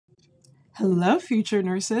Hello, future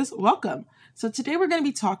nurses. Welcome. So, today we're going to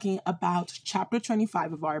be talking about chapter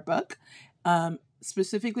 25 of our book.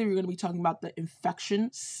 Specifically, we're going to be talking about the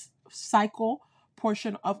cycle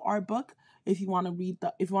portion of our book. If you want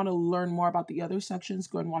to learn more about the other sections,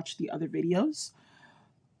 go and watch the other videos.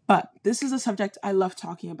 But this is a subject I love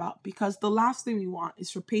talking about because the last thing we want is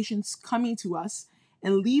for patients coming to us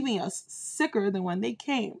and leaving us sicker than when they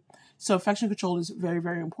came. So, infection control is very,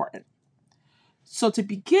 very important. So to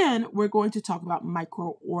begin, we're going to talk about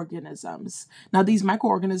microorganisms. Now, these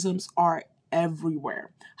microorganisms are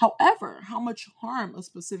everywhere. However, how much harm a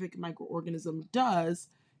specific microorganism does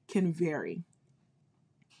can vary.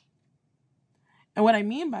 And what I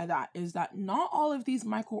mean by that is that not all of these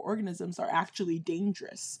microorganisms are actually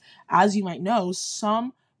dangerous. As you might know,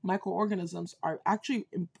 some microorganisms are actually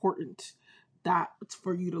important that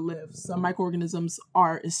for you to live. Some microorganisms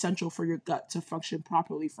are essential for your gut to function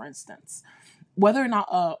properly, for instance. Whether or not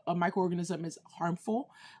a microorganism is harmful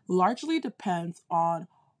largely depends on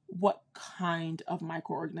what kind of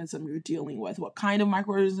microorganism you're dealing with, where the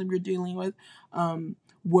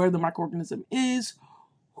microorganism is,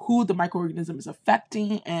 who the microorganism is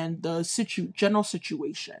affecting, and the general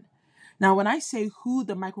situation. Now, when I say who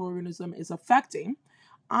the microorganism is affecting,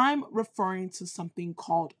 I'm referring to something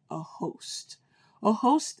called a host. A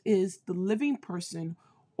host is the living person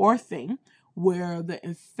or thing where the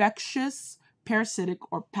infectious, parasitic,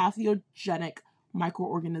 or pathogenic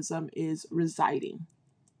microorganism is residing.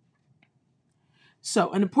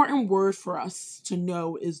 So, an important word for us to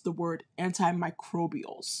know is the word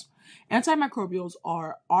antimicrobials. Antimicrobials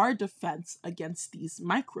are our defense against these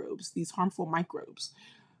microbes, these harmful microbes.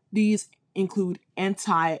 These include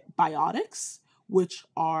antibiotics, which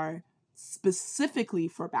are specifically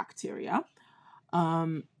for bacteria,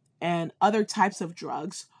 and other types of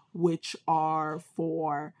drugs, which are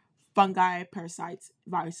for fungi, parasites,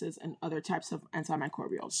 viruses, and other types of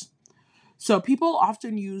antimicrobials. So people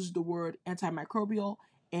often use the word antimicrobial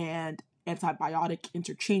and antibiotic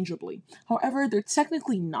interchangeably. However, they're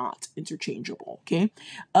technically not interchangeable. Okay,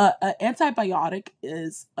 an antibiotic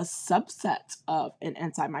is a subset of an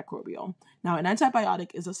antimicrobial. Now, an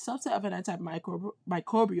antibiotic is a subset of an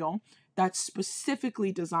antimicrobial that's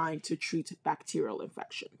specifically designed to treat bacterial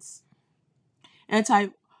infections.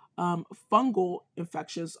 Fungal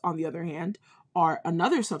infections, on the other hand, are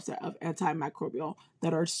another subset of antimicrobial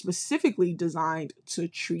that are specifically designed to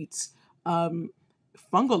treat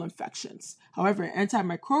fungal infections. However,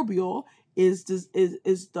 antimicrobial is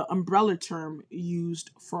the umbrella term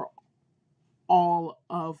used for all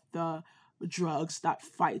of the drugs that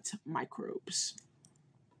fight microbes.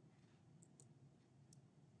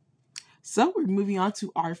 So we're moving on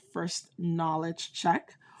to our first knowledge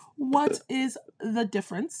check. What is the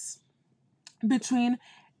difference between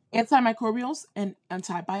antimicrobials and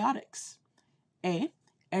antibiotics? A.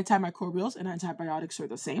 Antimicrobials and antibiotics are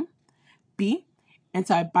the same. B.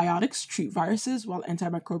 Antibiotics treat viruses while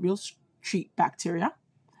antimicrobials treat bacteria.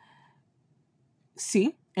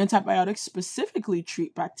 C. Antibiotics specifically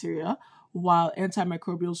treat bacteria while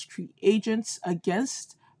antimicrobials treat agents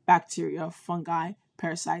against bacteria, fungi,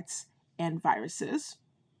 parasites, and viruses.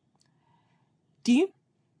 D.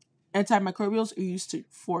 Antimicrobials are used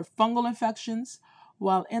for fungal infections,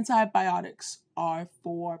 while antibiotics are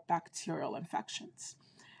for bacterial infections.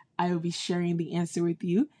 I will be sharing the answer with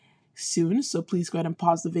you soon, so please go ahead and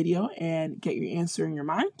pause the video and get your answer in your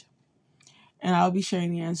mind. And I'll be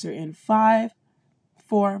sharing the answer in 5,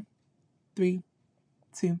 4, 3,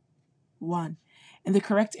 2, 1. And the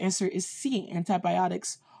correct answer is C.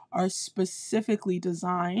 Antibiotics are specifically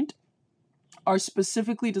designed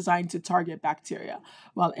to target bacteria,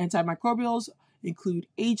 while antimicrobials include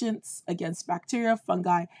agents against bacteria,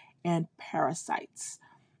 fungi, and parasites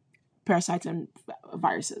and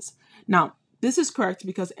viruses. Now, this is correct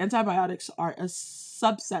because antibiotics are a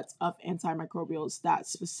subset of antimicrobials that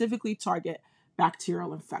specifically target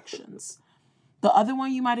bacterial infections. The other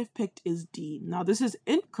one you might have picked is D. Now, this is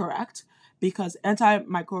incorrect because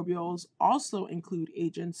antimicrobials also include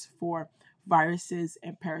agents for viruses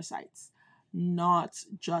and parasites, not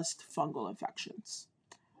just fungal infections.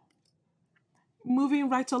 Moving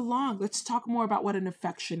right along, let's talk more about what an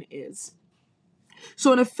infection is.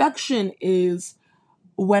 So, an infection is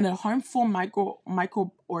when a harmful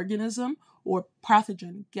microorganism or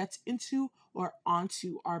pathogen gets into or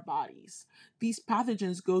onto our bodies. These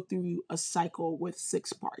pathogens go through a cycle with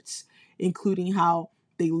 6 parts, including how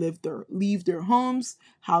they leave their homes,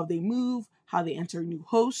 how they move, how they enter a new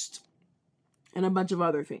host, and a bunch of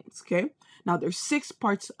other things. Okay. Now there's 6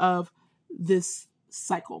 parts of this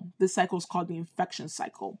cycle. This cycle is called the infection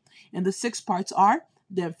cycle. And the 6 parts are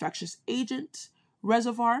the infectious agent,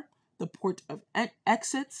 reservoir, the port of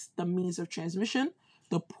exits, the means of transmission,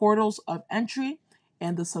 the portals of entry,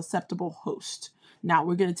 and the susceptible host. Now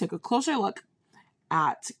we're going to take a closer look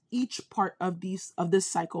at each part of this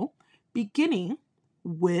cycle, beginning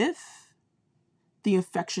with the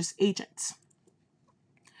infectious agents.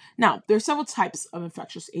 Now, there are several types of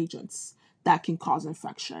infectious agents that can cause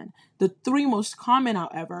infection. The three most common,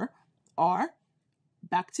 however, are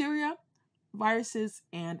bacteria, viruses,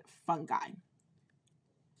 and fungi.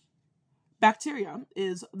 Bacteria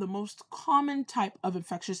is the most common type of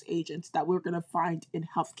infectious agent that we're going to find in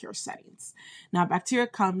healthcare settings. Now, bacteria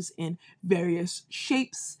comes in various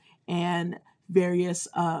shapes and various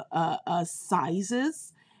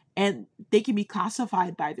sizes, and they can be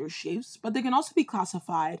classified by their shapes, but they can also be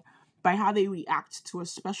classified by how they react to a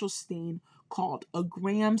special stain called a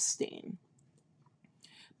gram stain.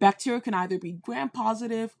 Bacteria can either be gram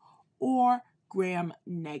positive or gram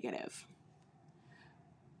negative.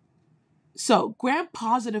 So,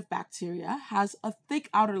 gram-positive bacteria has a thick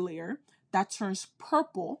outer layer that turns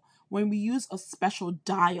purple when we use a special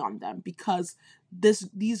dye on them, because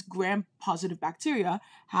these gram-positive bacteria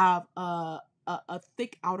have a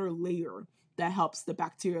thick outer layer that helps the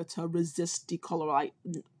bacteria to resist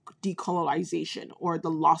decolorization or the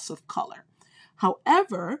loss of color.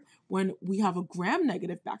 However, when we have a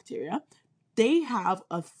gram-negative bacteria, they have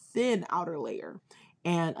a thin outer layer,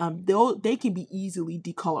 and they can be easily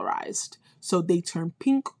decolorized. So they turn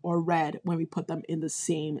pink or red when we put them in the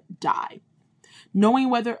same dye. Knowing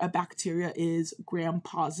whether a bacteria is gram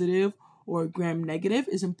positive or gram negative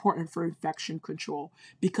is important for infection control,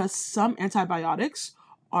 because some antibiotics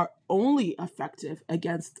are only effective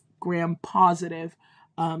against gram positive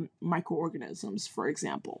microorganisms, for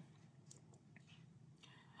example.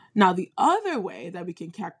 Now, the other way that we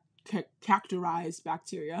can characterize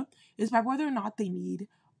bacteria is by whether or not they need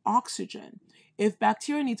oxygen. If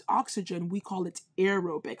bacteria needs oxygen, we call it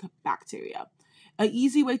aerobic bacteria. An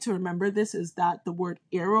easy way to remember this is that the word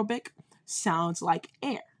aerobic sounds like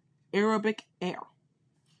air. Aerobic, air.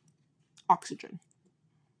 Oxygen.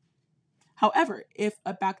 However, if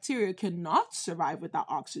a bacteria cannot survive without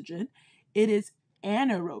oxygen, it is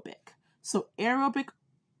anaerobic. So aerobic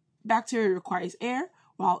bacteria requires air,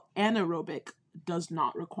 while anaerobic does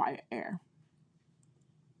not require air.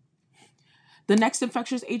 The next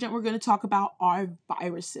infectious agent we're going to talk about are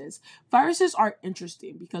viruses. Viruses are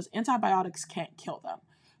interesting because antibiotics can't kill them.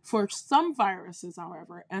 For some viruses,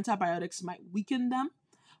 however, antibiotics might weaken them,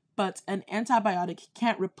 but an antibiotic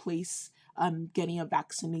can't replace getting a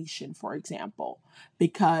vaccination, for example,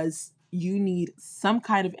 because you need some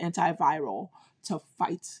kind of antiviral to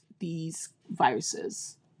fight these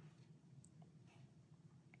viruses.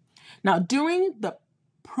 Now, during the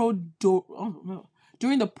prodromal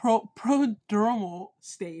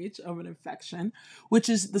stage of an infection, which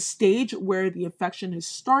is the stage where the infection has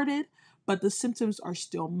started, but the symptoms are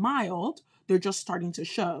still mild, they're just starting to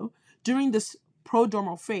show. During this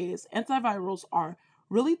prodromal phase, antivirals are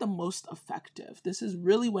really the most effective. This is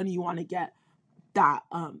really when you want to get that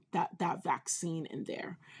vaccine in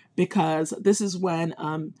there, because this is when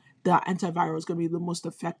the antiviral is going to be the most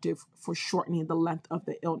effective for shortening the length of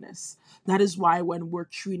the illness. That is why when we're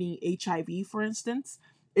treating HIV, for instance,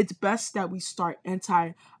 it's best that we start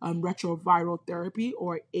antiretroviral therapy,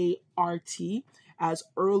 or ART, as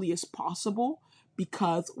early as possible,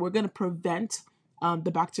 because we're going to prevent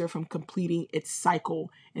the bacteria from completing its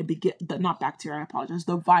cycle and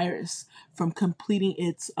the virus from completing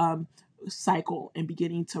its cycle and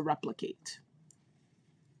beginning to replicate.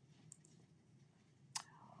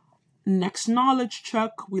 Next, knowledge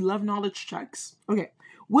check. We love knowledge checks. Okay,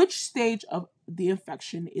 which stage of the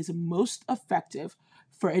infection is most effective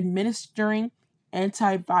for administering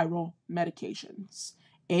antiviral medications?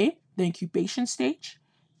 A, the incubation stage.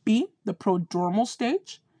 B, the prodromal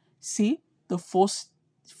stage. C, the full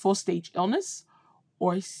stage illness.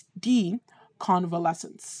 Or D,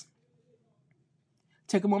 convalescence.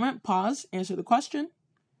 Take a moment, pause, answer the question,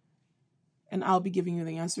 and I'll be giving you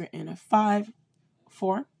the answer in a 5,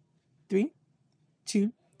 4, 3,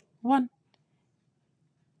 2, 1.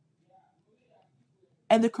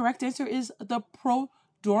 And the correct answer is the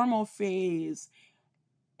prodromal phase.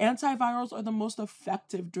 Antivirals are the most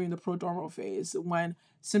effective during the prodromal phase, when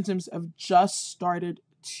symptoms have just started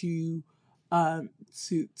to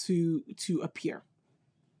appear.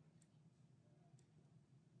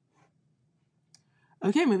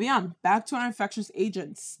 Okay, moving on. Back to our infectious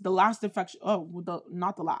agents. The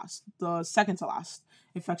second to last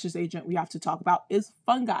infectious agent we have to talk about is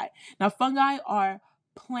fungi. Now, fungi are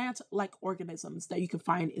plant-like organisms that you can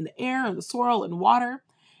find in the air, in the soil, and water,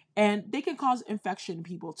 and they can cause infection in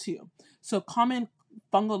people too. So common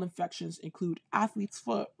fungal infections include athlete's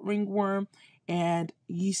foot, ringworm, and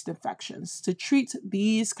yeast infections. To treat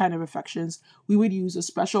these kind of infections, we would use a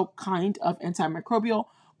special kind of antimicrobial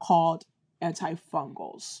called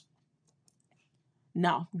antifungals.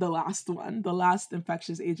 Now, the last one, the last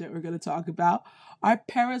infectious agent we're going to talk about are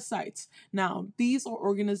parasites. Now, these are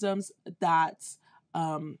organisms that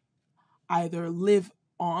um, either live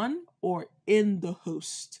on or in the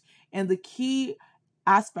host. And the key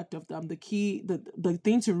aspect of them, the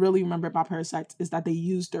thing to really remember about parasites is that they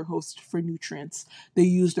use their host for nutrients. They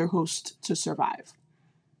use their host to survive.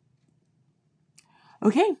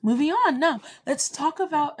 Okay, moving on. Now, let's talk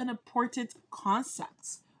about an important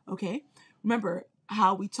concept. Okay, remember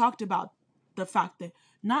how we talked about the fact that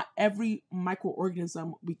not every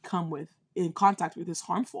microorganism we come with in contact with is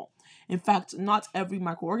harmful. In fact, not every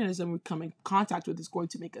microorganism we come in contact with is going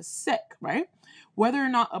to make us sick, right? Whether or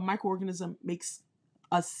not a microorganism makes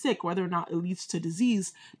us sick, whether or not it leads to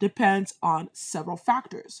disease, depends on several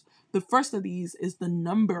factors. The first of these is the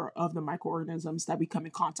number of the microorganisms that we come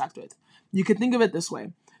in contact with. You can think of it this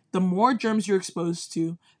way: the more germs you're exposed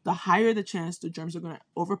to, the higher the chance the germs are going to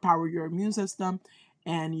overpower your immune system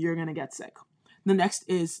and you're going to get sick. The next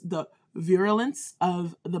is the virulence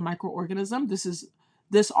of the microorganism.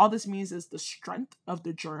 All this means is the strength of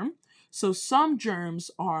the germ. So some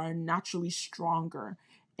germs are naturally stronger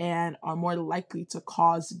and are more likely to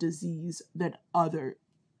cause disease than other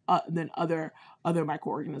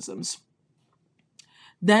microorganisms.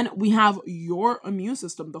 Then we have your immune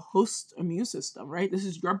system, the host immune system, right? This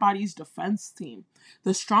is your body's defense team.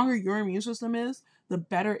 The stronger your immune system is, the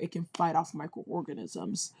better it can fight off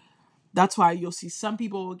microorganisms. That's why you'll see some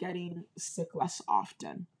people getting sick less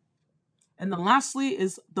often. And then lastly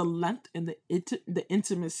is the length and the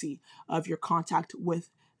intimacy of your contact with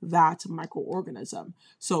that microorganism.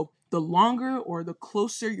 So the longer or the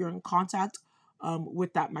closer you're in contact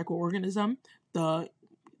with that microorganism,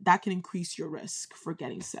 that can increase your risk for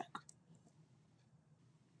getting sick.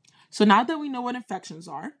 So now that we know what infections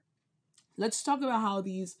are, let's talk about how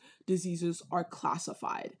these diseases are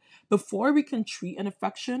classified. Before we can treat an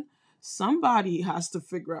infection, somebody has to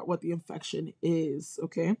figure out what the infection is,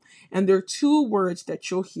 okay? And there are two words that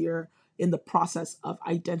you'll hear in the process of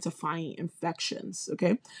identifying infections,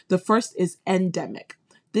 okay? The first is endemic.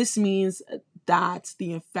 This means that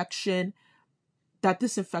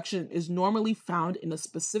this infection is normally found in a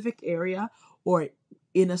specific area or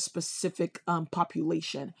in a specific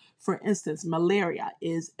population. For instance, malaria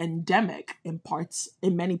is endemic in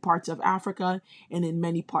many parts of Africa and in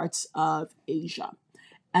many parts of Asia.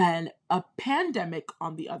 And a pandemic,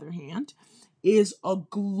 on the other hand, is a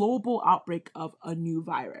global outbreak of a new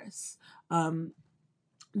virus.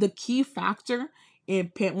 The key factor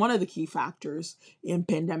one of the key factors in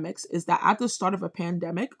pandemics is that at the start of a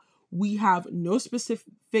pandemic, we have no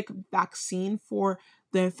specific vaccine for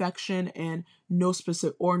the infection and no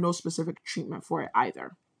specific treatment for it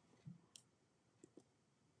either.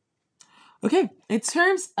 Okay, in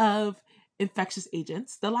terms of infectious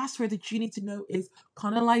agents, the last word that you need to know is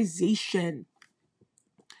colonization.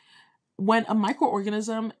 When a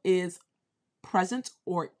microorganism is present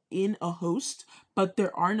or in a host, but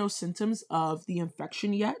there are no symptoms of the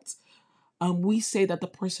infection yet, we say that the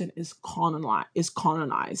person is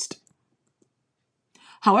colonized.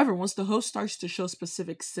 However, once the host starts to show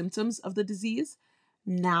specific symptoms of the disease,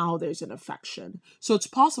 now there's an infection. So it's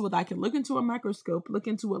possible that I can look into a microscope, look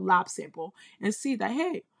into a lab sample, and see that,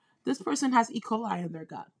 hey, this person has E. coli in their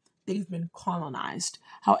gut. They've been colonized.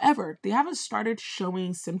 However, they haven't started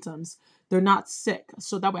showing symptoms. They're not sick.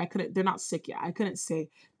 So that way they're not sick yet. I couldn't say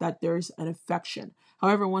that there's an infection.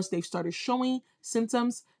 However, once they've started showing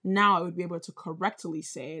symptoms, now I would be able to correctly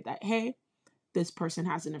say that, hey, this person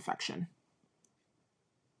has an infection.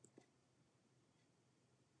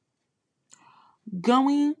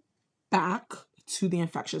 Going back to the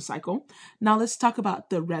infection cycle, now let's talk about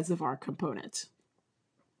the reservoir component.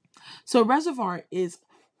 So reservoir is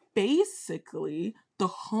basically the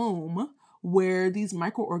home where these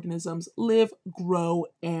microorganisms live, grow,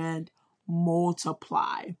 and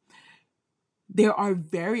multiply. There are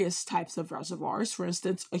various types of reservoirs. For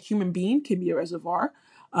instance, a human being can be a reservoir.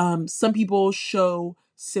 Some people show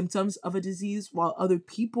symptoms of a disease, while other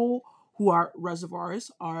people who are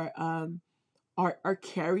reservoirs are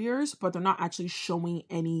carriers, but they're not actually showing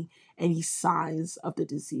any signs of the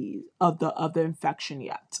disease of the infection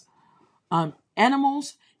yet.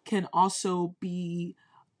 Animals can also be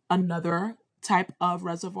another type of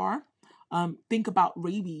reservoir. Think about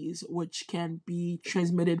rabies, which can be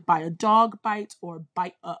transmitted by a dog bite or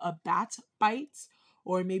a bat bite,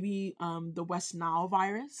 or maybe the West Nile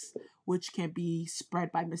virus, which can be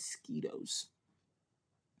spread by mosquitoes.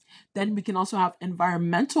 Then we can also have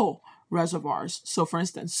environmental reservoirs. So, for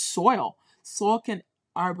instance, soil. Soil can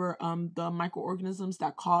harbor the microorganisms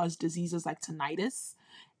that cause diseases like tinnitus,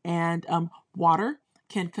 and water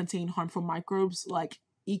can contain harmful microbes like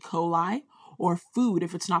E. coli, or food,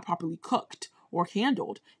 if it's not properly cooked or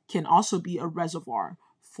handled, can also be a reservoir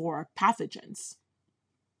for pathogens.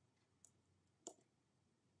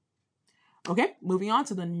 Okay, moving on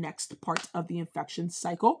to the next part of the infection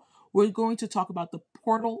cycle, we're going to talk about the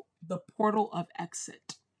portal of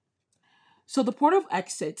exit. So the port of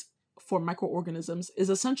exit for microorganisms is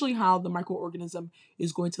essentially how the microorganism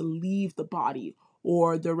is going to leave the body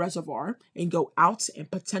or the reservoir and go out and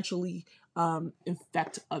potentially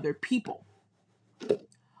infect other people.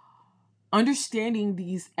 Understanding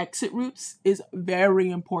these exit routes is very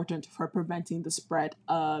important for preventing the spread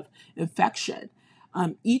of infection.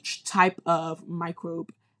 Each type of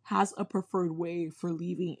microbe has a preferred way for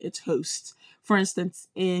leaving its host. For instance,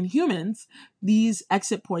 in humans, these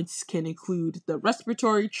exit points can include the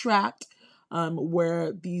respiratory tract,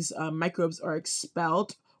 where these microbes are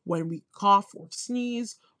expelled when we cough or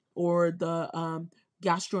sneeze, or the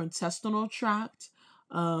gastrointestinal tract,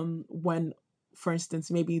 when, for instance,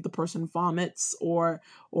 maybe the person vomits, or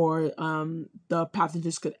the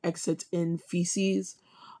pathogens could exit in feces.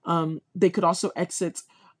 They could also exit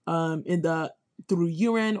in the through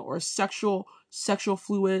urine or sexual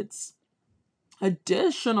fluids.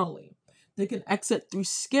 Additionally, they can exit through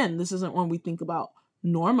skin. This isn't one we think about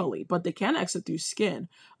normally, but they can exit through skin,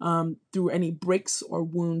 through any breaks or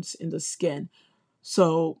wounds in the skin.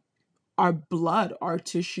 So our blood, our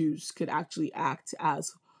tissues could actually act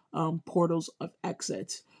as portals of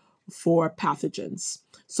exit for pathogens.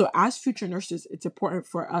 So, as future nurses, it's important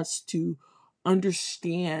for us to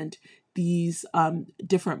understand these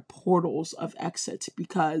different portals of exit,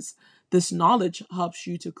 because this knowledge helps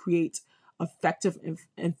you to create effective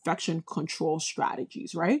infection control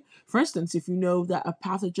strategies, right? For instance, if you know that a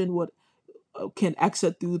pathogen would can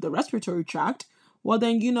exit through the respiratory tract, well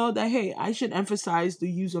then you know that, hey, I should emphasize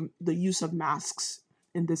the use of masks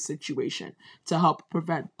in this situation to help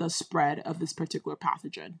prevent the spread of this particular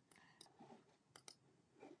pathogen.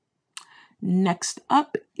 Next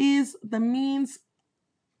up is the means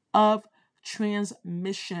of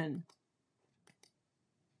transmission.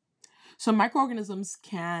 So microorganisms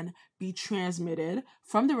can be transmitted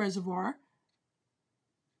from the reservoir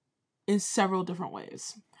in several different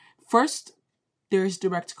ways. First, there's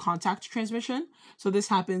direct contact transmission. So this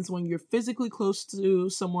happens when you're physically close to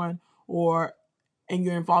someone, or and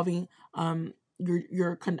you're involving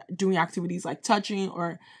you're doing activities like touching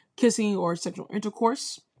or kissing or sexual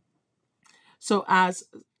intercourse. So as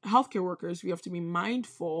healthcare workers, we have to be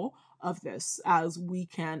mindful of this, as we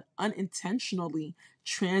can unintentionally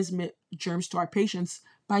transmit germs to our patients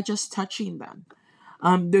by just touching them.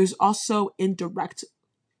 There's also indirect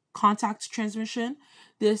contact transmission.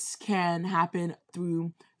 This can happen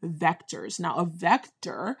through vectors. Now, a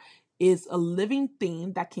vector is a living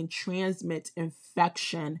thing that can transmit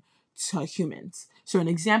infection to humans. So, an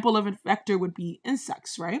example of a vector would be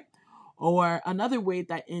insects, right? Or another way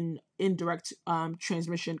that in indirect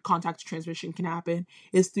transmission, contact transmission can happen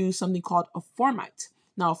is through something called a formite.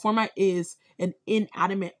 Now, a formite is the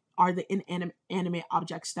inanimate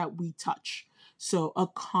objects that we touch. So, a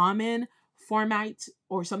common formite,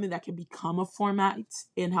 or something that can become a formite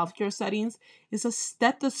in healthcare settings, is a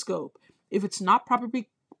stethoscope. If it's not properly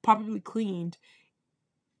cleaned,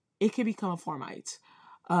 it can become a formite.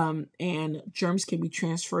 And germs can be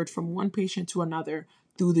transferred from one patient to another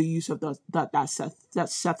through the use of that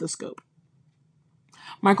stethoscope.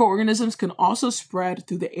 Microorganisms can also spread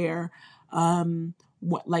through the air,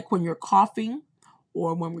 like when you're coughing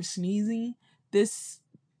or when we're sneezing. This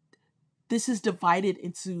is divided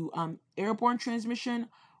into airborne transmission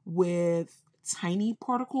with tiny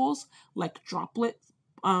particles, like droplet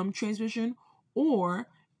transmission, or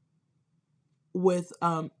with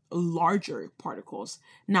larger particles.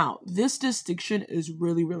 Now, this distinction is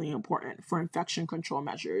really, really important for infection control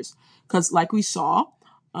measures, because, like we saw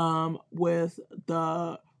with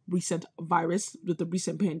the recent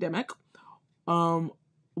pandemic,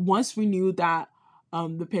 once we knew that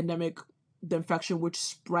the infection would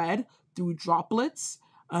spread through droplets,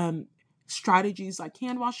 strategies like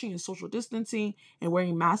hand washing and social distancing and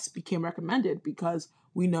wearing masks became recommended, because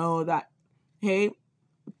we know that, hey,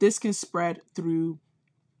 this can spread through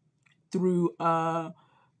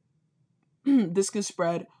this can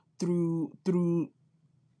spread through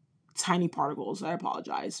tiny particles. I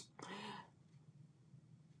apologize.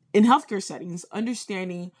 In healthcare settings,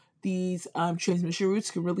 understanding these transmission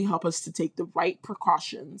routes can really help us to take the right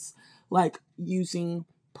precautions, like using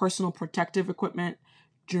personal protective equipment,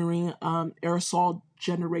 during aerosol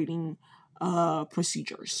generating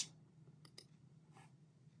procedures.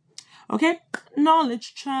 Okay,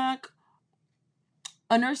 knowledge check.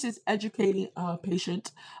 A nurse is educating a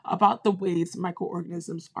patient about the ways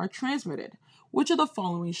microorganisms are transmitted. Which of the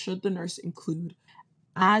following should the nurse include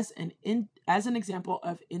as an example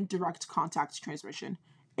of indirect contact transmission?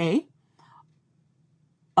 A.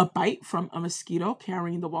 A bite from a mosquito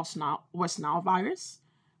carrying the West Nile virus.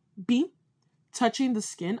 B. Touching the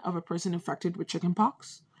skin of a person infected with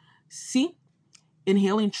chickenpox. C.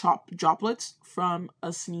 Inhaling droplets from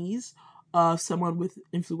a sneeze of someone with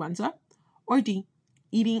influenza. Or D.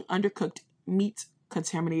 Eating undercooked meat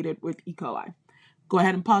contaminated with E. coli. Go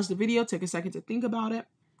ahead and pause the video, take a second to think about it,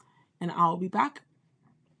 and I'll be back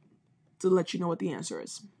to let you know what the answer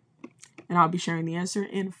is. And I'll be sharing the answer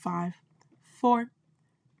in 5, 4,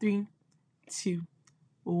 3, 2,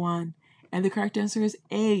 1. And the correct answer is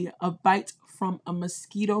A, a bite from a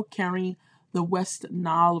mosquito carrying the West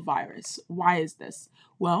Nile virus. Why is this?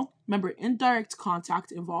 Well, remember, indirect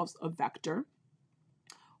contact involves a vector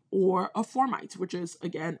or a formite, which is,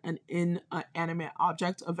 again, an inanimate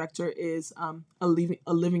object. A vector is a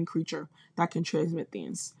living creature that can transmit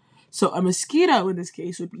things. So a mosquito, in this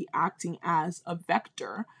case, would be acting as a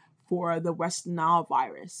vector for the West Nile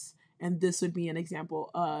virus. And this would be an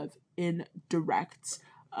example of indirect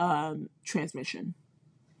transmission.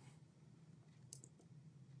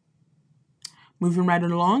 Moving right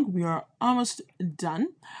along, we are almost done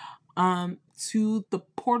to the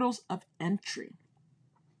portals of entry.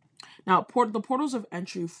 Now, the portals of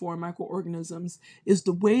entry for microorganisms is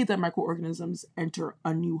the way that microorganisms enter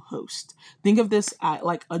a new host. Think of this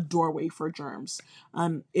like a doorway for germs.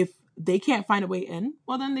 If they can't find a way in,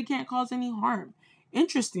 well, then they can't cause any harm.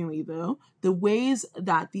 Interestingly, though, the ways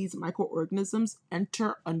that these microorganisms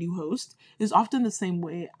enter a new host is often the same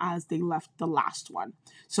way as they left the last one.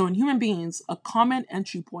 So in human beings, a common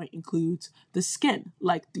entry point includes the skin,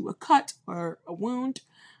 like through a cut or a wound.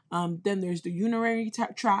 Then there's the urinary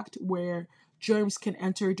tract, where germs can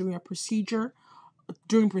enter during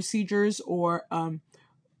during procedures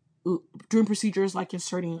like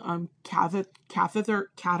inserting catheters.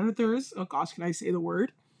 Oh gosh, can I say the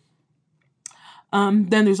word? Then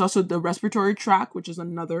there's also the respiratory tract, which is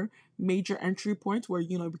another major entry point where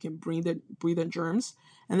we can breathe in germs.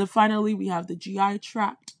 And then finally, we have the GI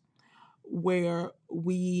tract, where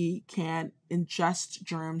we can ingest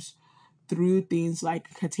germs through things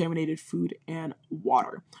like contaminated food and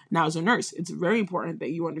water. Now, as a nurse, it's very important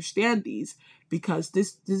that you understand these, because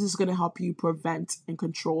this is going to help you prevent and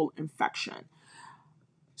control infection.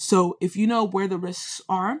 So if you know where the risks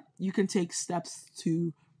are, you can take steps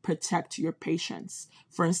to protect your patients.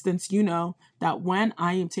 For instance, you know that when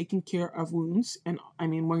I am taking care of wounds, and I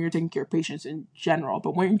mean when you're taking care of patients in general,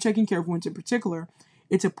 but when you're taking care of wounds in particular,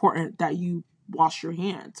 it's important that you wash your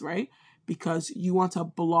hands, right? Because you want to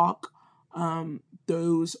block you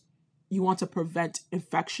want to prevent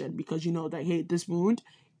infection, because you know that, hey, this wound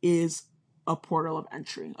is a portal of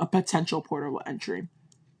entry, a potential portal of entry.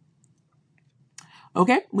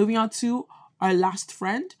 Okay, moving on to our last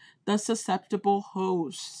friend, the susceptible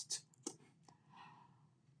host.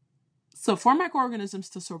 So for microorganisms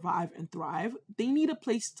to survive and thrive, they need a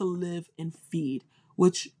place to live and feed,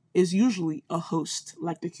 which is usually a host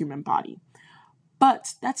like the human body.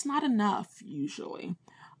 But that's not enough, usually.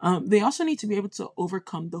 They also need to be able to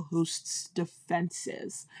overcome the host's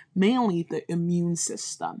defenses, mainly the immune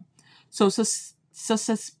system. So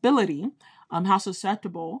susceptibility, how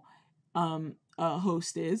susceptible a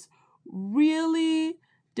host is, really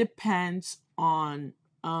depends on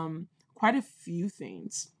quite a few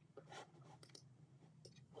things.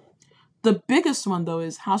 The biggest one, though,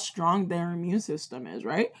 is how strong their immune system is,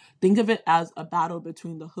 right? Think of it as a battle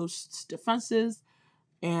between the host's defenses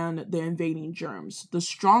and the invading germs. The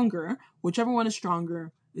stronger, whichever one is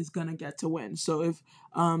stronger, is gonna get to win. So if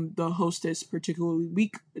the host is particularly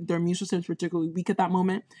weak, their immune system is particularly weak at that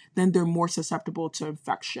moment, then they're more susceptible to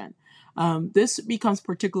infection. This becomes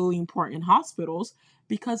particularly important in hospitals,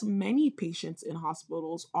 because many patients in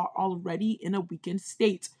hospitals are already in a weakened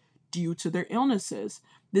state due to their illnesses.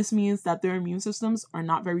 This means that their immune systems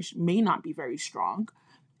may not be very strong,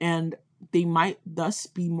 and they might thus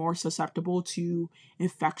be more susceptible to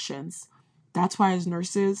infections. That's why, as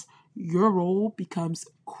nurses, your role becomes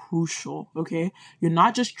crucial, okay? You're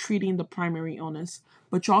not just treating the primary illness,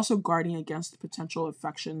 but you're also guarding against potential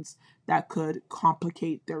infections that could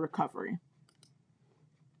complicate their recovery.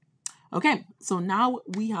 Okay, so now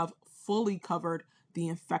we have fully covered the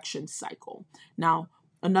infection cycle. Now,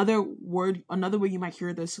 Another way you might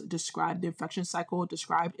hear this described, the infection cycle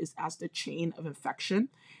described, is as the chain of infection.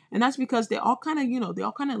 And that's because they all kind of, they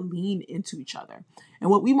all kind of lean into each other. And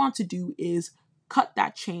what we want to do is cut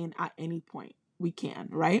that chain at any point we can,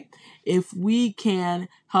 right? If we can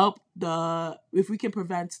if we can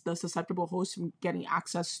prevent the susceptible host from getting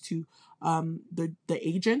access to the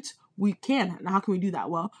agent, we can. And how can we do that?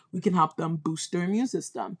 Well, we can help them boost their immune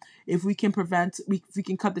system. If we can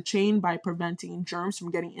cut the chain by preventing germs from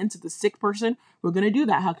getting into the sick person, we're going to do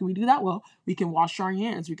that. How can we do that? Well, we can wash our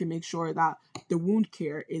hands. We can make sure that the wound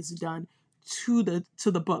care is done to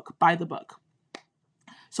the book, by the book.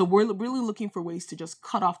 So we're really looking for ways to just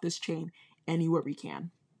cut off this chain anywhere we can.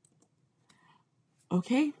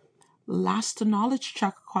 Okay, last knowledge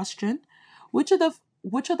check question. Which of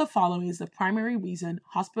the following is the primary reason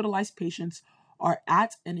hospitalized patients are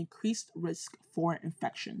at an increased risk for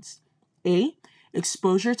infections? A,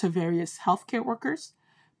 exposure to various healthcare workers.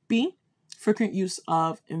 B, frequent use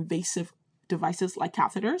of invasive devices like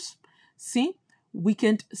catheters. C,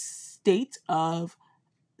 weakened state of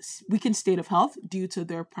health due to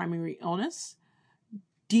their primary illness.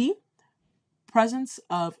 D, presence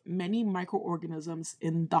of many microorganisms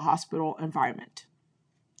in the hospital environment.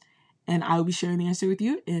 And I will be sharing the answer with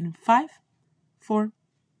you in 5, 4,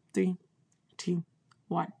 3, 2,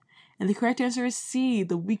 1. And the correct answer is C,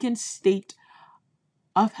 the weakened state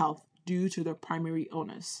of health due to their primary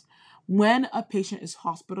illness. When a patient is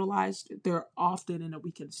hospitalized, they're often in a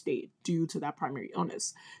weakened state due to that primary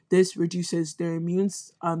illness. This reduces their immune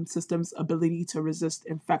system's ability to resist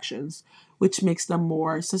infections, which makes them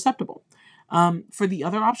more susceptible. For the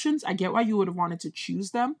other options, I get why you would have wanted to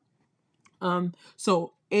choose them.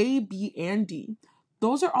 So A, B, and D,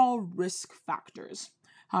 those are all risk factors.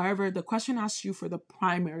 However, the question asks you for the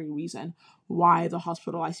primary reason why the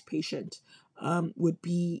hospitalized patient would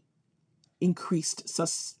be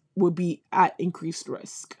at increased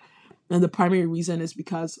risk. And the primary reason is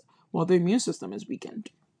because, well, the immune system is weakened.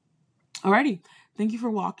 Alrighty, thank you for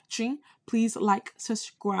watching. Please like,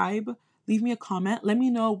 subscribe, leave me a comment. Let me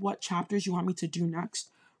know what chapters you want me to do next.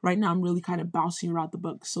 Right now, I'm really kind of bouncing around the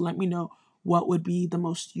book, so let me know what would be the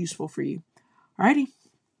most useful for you. Alrighty,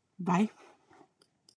 bye.